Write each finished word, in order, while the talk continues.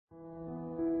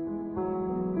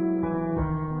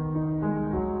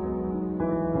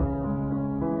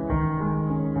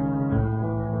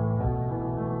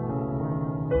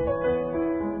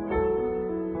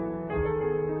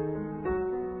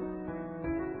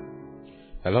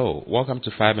Hello, welcome to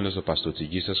 5 Minutes of Pastor to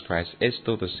Jesus Christ. It's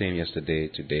still the same yesterday,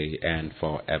 today, and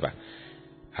forever.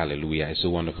 Hallelujah. It's so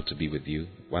wonderful to be with you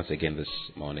once again this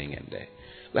morning. And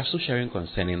we're still sharing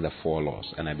concerning the 4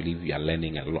 laws, and I believe we are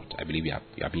learning a lot. I believe you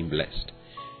are being blessed.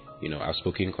 I've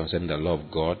spoken concerning the law of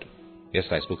God.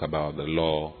 Yesterday I spoke about the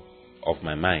law of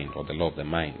my mind, or the law of the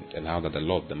mind, and how that the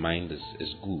law of the mind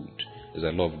is good. It's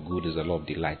a law of good, it's a law of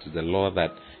delight. It's the law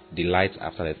that delights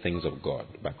after the things of God,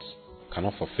 but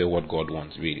cannot fulfill what God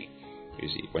wants, really. You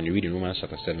see, when you read in Romans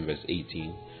chapter 7 verse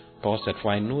 18, Paul said,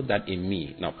 "For I know that in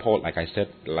me." Now Paul, like I said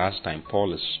last time,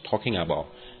 Paul is talking about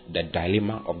the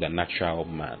dilemma of the natural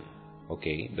man.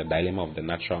 Okay, the dilemma of the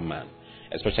natural man,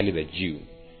 especially the Jew.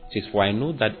 It says, "For I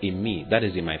know that in me, that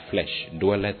is in my flesh,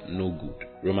 dwelleth no good."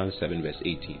 Romans 7 verse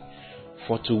 18.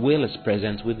 "For to will is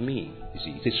present with me." You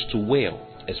see, it says to will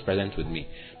is present with me.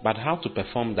 But how to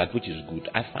perform that which is good,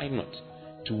 I find not.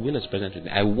 To will is present with me.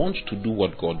 I want to do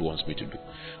what God wants me to do.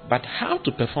 But how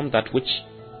to perform that which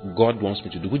God wants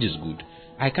me to do, which is good,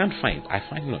 I can't find. I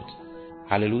find not.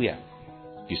 Hallelujah.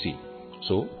 You see.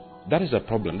 So, that is a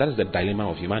problem. That is the dilemma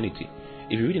of humanity.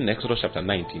 If you read in Exodus chapter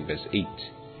 19 verse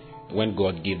 8, when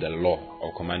God gave the law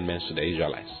or commandments to the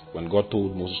Israelites, when God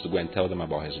told Moses to go and tell them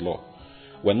about his law,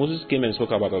 when Moses came and spoke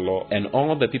about the law, and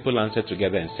all the people answered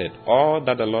together and said, "All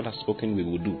that the Lord has spoken we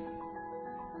will do."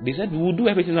 They said, "We will do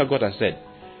everything that God has said."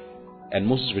 And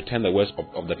Moses returned the words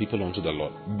of the people unto the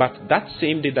Lord. But that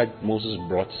same day that Moses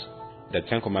brought the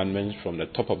 10 commandments from the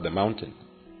top of the mountain,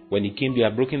 when he came, they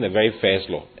had broken the very first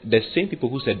law. The same people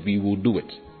who said, "We will do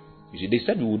it." You see, they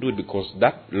said we will do it because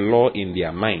that law in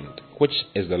their mind, which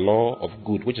is the law of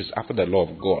good, which is after the law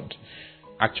of God,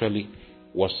 actually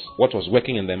was what was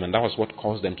working in them, and that was what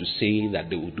caused them to say that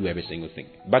they would do every single thing.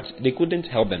 But they couldn't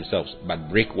help themselves but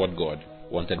break what God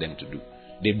wanted them to do.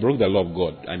 They broke the law of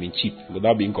God, cheap,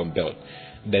 without being compelled.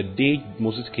 The day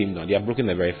Moses came down, they have broken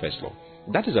the very first law.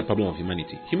 That is a problem of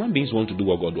humanity. Human beings want to do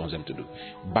what God wants them to do,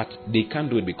 but they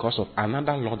can't do it because of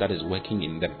another law that is working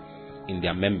in them, in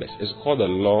their members. It's called the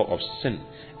law of sin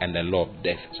and the law of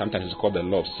death. Sometimes it's called the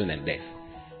law of sin and death.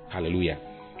 Hallelujah.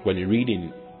 When you read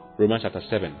in Romans chapter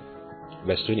 7,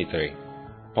 verse 23,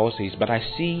 Paul says, "But I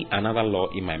see another law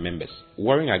in my members,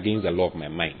 warring against the law of my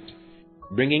mind,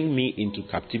 bringing me into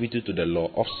captivity to the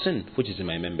law of sin, which is in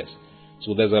my members."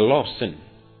 So there's a law of sin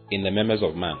in the members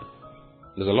of man.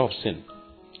 There's a law of sin.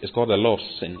 It's called the law of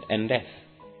sin and death.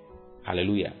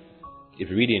 Hallelujah. If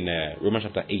you read in Romans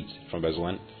chapter 8 from verse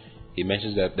 1, it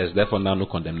mentions that there's therefore now no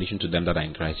condemnation to them that are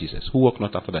in Christ Jesus, who walk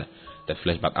not after the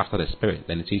flesh, but after the Spirit.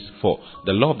 Then it says, "For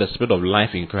the law of the Spirit of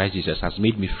life in Christ Jesus has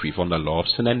made me free from the law of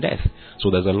sin and death." So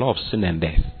there's a law of sin and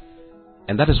death.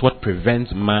 And that is what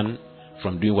prevents man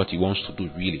from doing what he wants to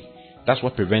do, really. That's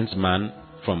what prevents man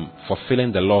from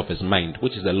fulfilling the law of his mind,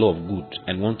 which is the law of good,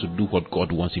 and want to do what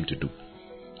God wants him to do.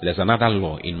 There's another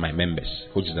law in my members,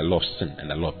 which is the law of sin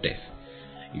and the law of death.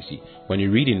 You see, when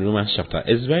you read in Romans chapter,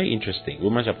 it's very interesting.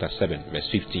 Romans chapter 7, verse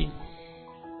 15.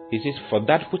 He says, "For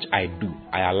that which I do,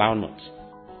 I allow not."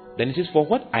 Then he says, "For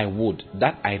what I would,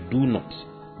 that I do not.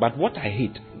 But what I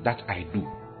hate, that I do."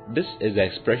 This is the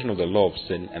expression of the law of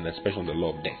sin and the expression of the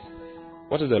law of death.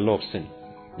 What is the law of sin?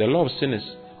 The law of sin is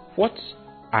what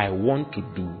I want to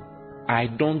do, I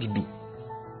don't do.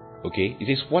 Okay? It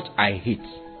says, "What I hate,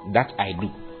 that I do."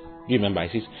 Do you remember?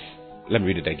 It says, let me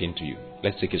read it again to you.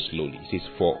 Let's take it slowly. It says,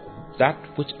 "For that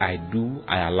which I do,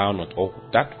 I allow not, or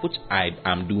that which I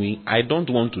am doing, I don't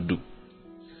want to do.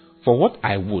 For what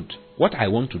I would, what I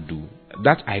want to do,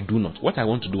 that I do not. What I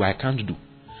want to do, I can't do.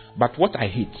 But what I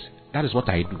hate, that is what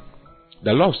I do."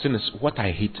 The law of sin is what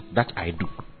I hate, that I do.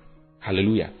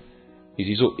 Hallelujah. You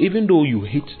see, so even though you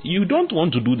hate, you don't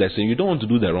want to do the sin, you don't want to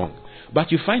do the wrong,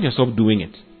 but you find yourself doing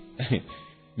it.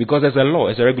 Because there's a law,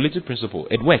 it's a regulated principle.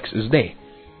 It works, it's there.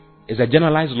 It's a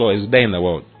generalized law, it's there in the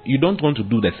world. You don't want to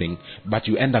do the thing, but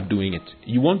you end up doing it.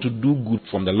 You want to do good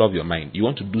from the law of your mind. You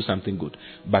want to do something good.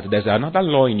 But there's another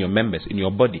law in your members, in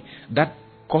your body, that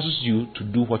causes you to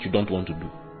do what you don't want to do.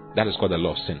 That is called the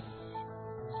law of sin.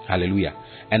 Hallelujah.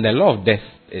 And the law of death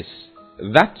is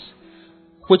that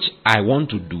which I want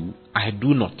to do, I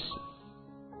do not.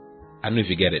 I don't know if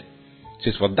you get it. It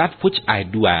says, "For that which I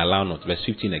do, I allow not." Verse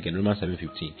 15 again, Romans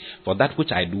 7:15. "For that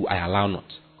which I do, I allow not.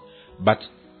 But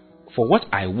for what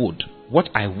I would, what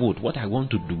I want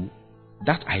to do,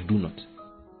 that I do not."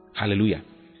 Hallelujah.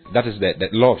 That is the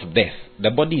law of death.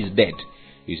 The body is dead.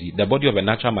 You see, the body of a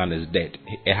natural man is dead.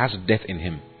 It has death in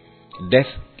him.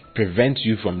 Death prevents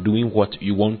you from doing what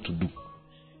you want to do.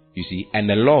 You see, and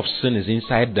the law of sin is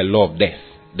inside the law of death.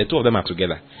 The two of them are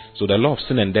together. So the law of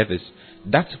sin and death is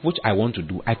that which I want to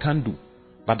do, I can't do.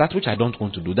 But that which I don't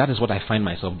want to do, that is what I find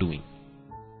myself doing.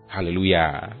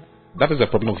 Hallelujah. That is the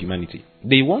problem of humanity.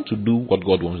 They want to do what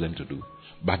God wants them to do,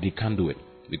 but they can't do it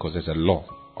because there's a law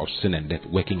of sin and death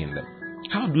working in them.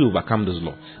 How do you overcome this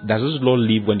law? Does this law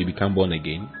leave when you become born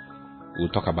again? We'll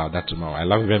talk about that tomorrow. I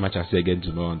love you very much. I'll see you again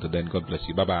tomorrow. Until then, God bless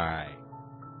you. Bye-bye.